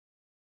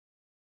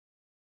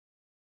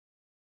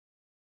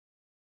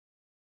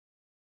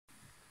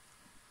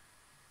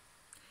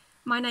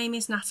My name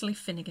is Natalie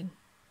Finnigan,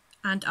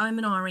 and I'm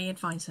an RE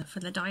advisor for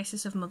the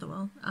Diocese of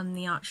Motherwell and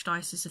the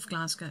Archdiocese of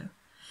Glasgow,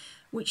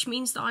 which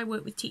means that I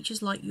work with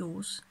teachers like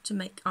yours to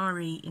make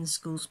RE in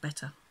schools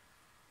better.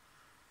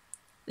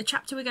 The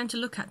chapter we're going to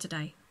look at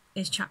today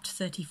is chapter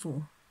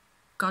 34,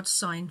 God's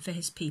sign for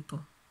his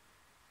people.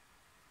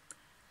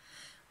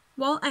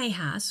 While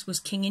Ahaz was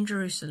king in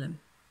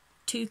Jerusalem,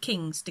 two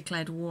kings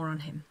declared war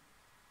on him.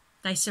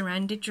 They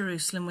surrounded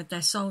Jerusalem with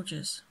their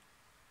soldiers.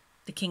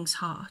 The king's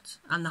heart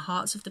and the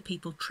hearts of the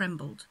people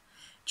trembled,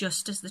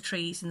 just as the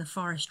trees in the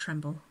forest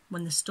tremble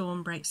when the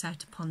storm breaks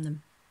out upon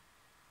them.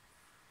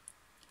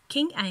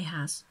 King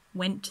Ahaz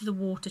went to the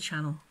water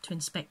channel to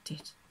inspect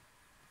it.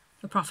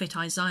 The prophet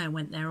Isaiah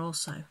went there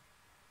also.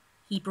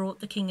 He brought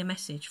the king a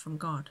message from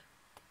God.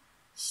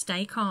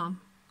 Stay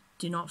calm,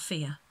 do not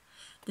fear.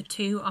 The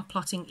two are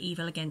plotting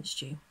evil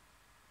against you.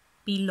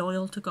 Be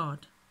loyal to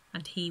God,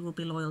 and he will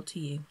be loyal to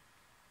you.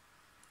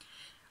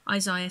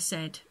 Isaiah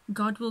said,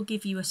 God will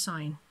give you a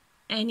sign,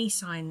 any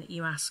sign that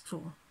you ask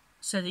for,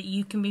 so that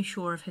you can be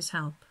sure of his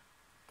help.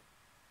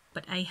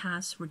 But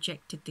Ahaz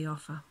rejected the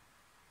offer.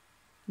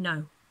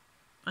 No,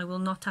 I will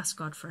not ask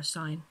God for a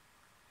sign.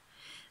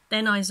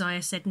 Then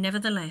Isaiah said,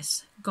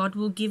 nevertheless, God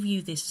will give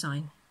you this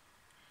sign.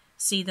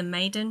 See, the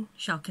maiden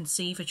shall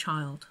conceive a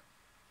child.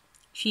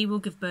 She will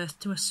give birth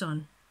to a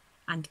son,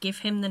 and give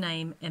him the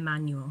name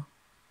Emmanuel.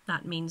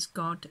 That means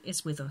God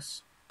is with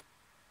us.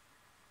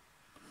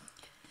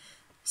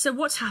 So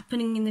what's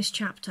happening in this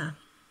chapter?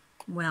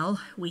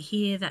 Well, we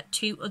hear that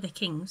two other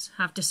kings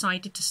have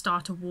decided to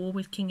start a war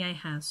with King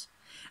Ahaz,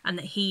 and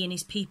that he and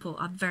his people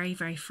are very,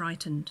 very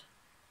frightened.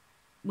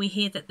 We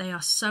hear that they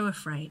are so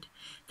afraid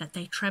that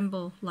they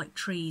tremble like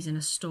trees in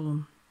a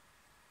storm.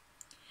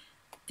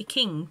 The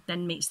king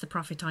then meets the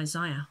prophet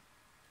Isaiah.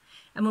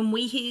 And when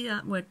we hear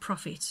that word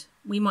prophet,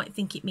 we might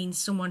think it means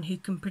someone who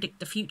can predict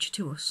the future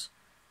to us.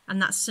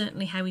 And that's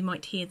certainly how we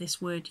might hear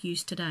this word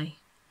used today.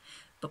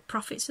 But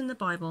prophets in the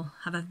Bible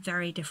have a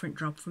very different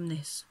job from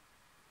this.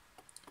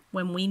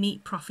 When we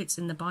meet prophets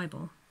in the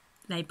Bible,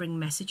 they bring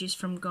messages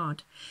from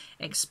God,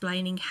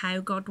 explaining how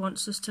God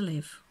wants us to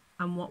live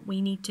and what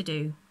we need to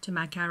do to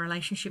make our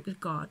relationship with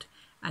God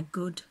a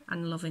good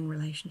and loving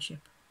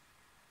relationship.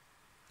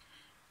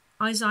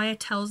 Isaiah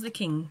tells the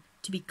king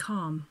to be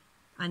calm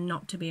and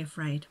not to be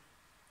afraid.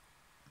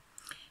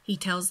 He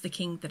tells the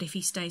king that if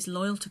he stays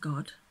loyal to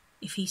God,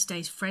 if he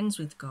stays friends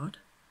with God,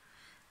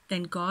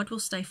 then God will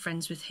stay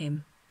friends with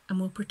him and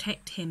will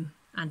protect him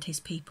and his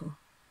people.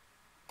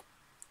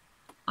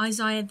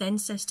 Isaiah then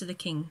says to the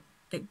king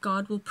that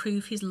God will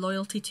prove his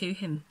loyalty to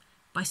him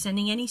by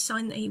sending any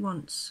sign that he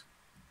wants.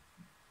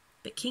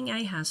 But King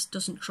Ahaz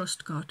doesn't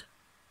trust God.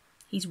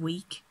 He's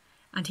weak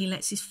and he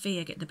lets his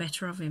fear get the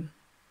better of him.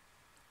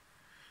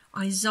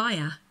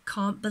 Isaiah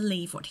can't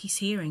believe what he's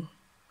hearing.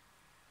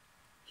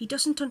 He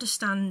doesn't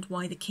understand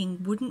why the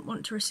king wouldn't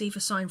want to receive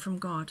a sign from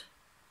God.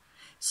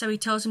 So he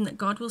tells him that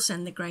God will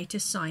send the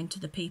greatest sign to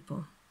the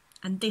people,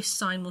 and this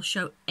sign will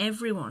show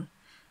everyone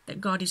that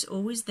God is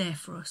always there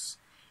for us,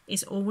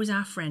 is always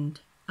our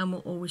friend, and will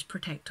always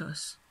protect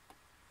us.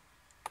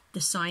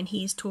 The sign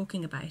he is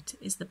talking about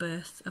is the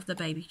birth of the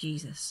baby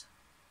Jesus.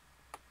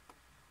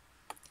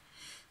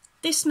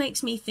 This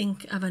makes me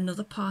think of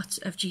another part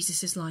of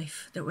Jesus'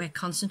 life that we're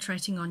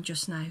concentrating on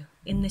just now,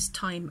 in this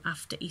time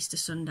after Easter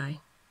Sunday.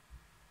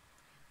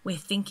 We're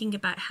thinking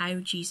about how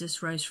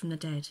Jesus rose from the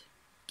dead,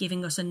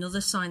 giving us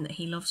another sign that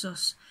he loves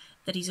us,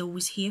 that he's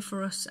always here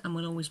for us and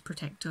will always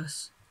protect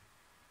us.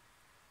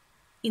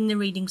 In the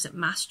readings at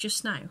Mass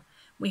just now,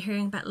 we're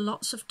hearing about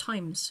lots of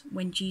times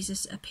when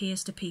Jesus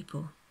appears to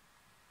people.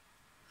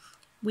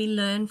 We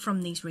learn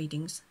from these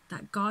readings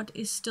that God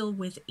is still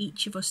with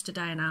each of us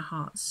today in our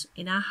hearts,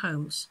 in our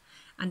homes,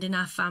 and in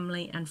our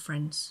family and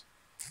friends.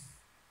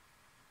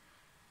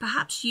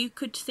 Perhaps you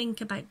could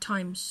think about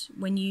times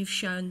when you've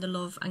shown the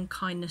love and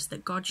kindness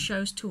that God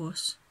shows to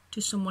us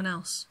to someone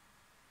else.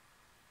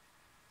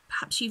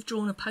 Perhaps you've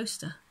drawn a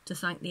poster to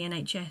thank the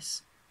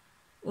NHS,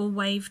 or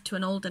waved to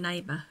an older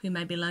neighbour who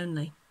may be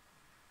lonely,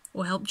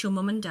 or helped your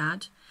mum and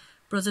dad,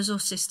 brothers or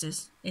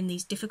sisters in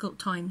these difficult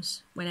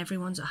times when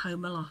everyone's at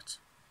home a lot.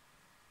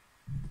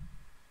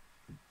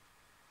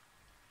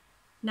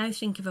 Now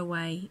think of a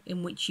way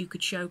in which you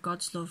could show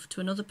God's love to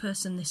another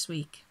person this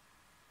week.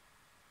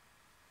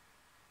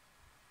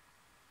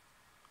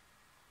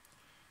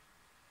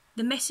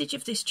 The message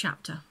of this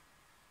chapter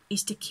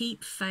is to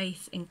keep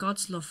faith in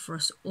God's love for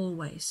us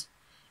always,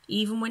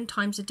 even when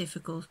times are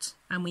difficult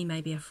and we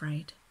may be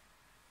afraid.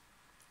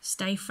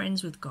 Stay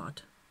friends with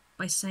God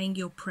by saying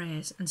your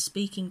prayers and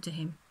speaking to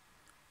him,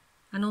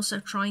 and also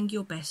trying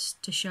your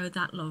best to show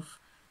that love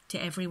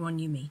to everyone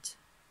you meet.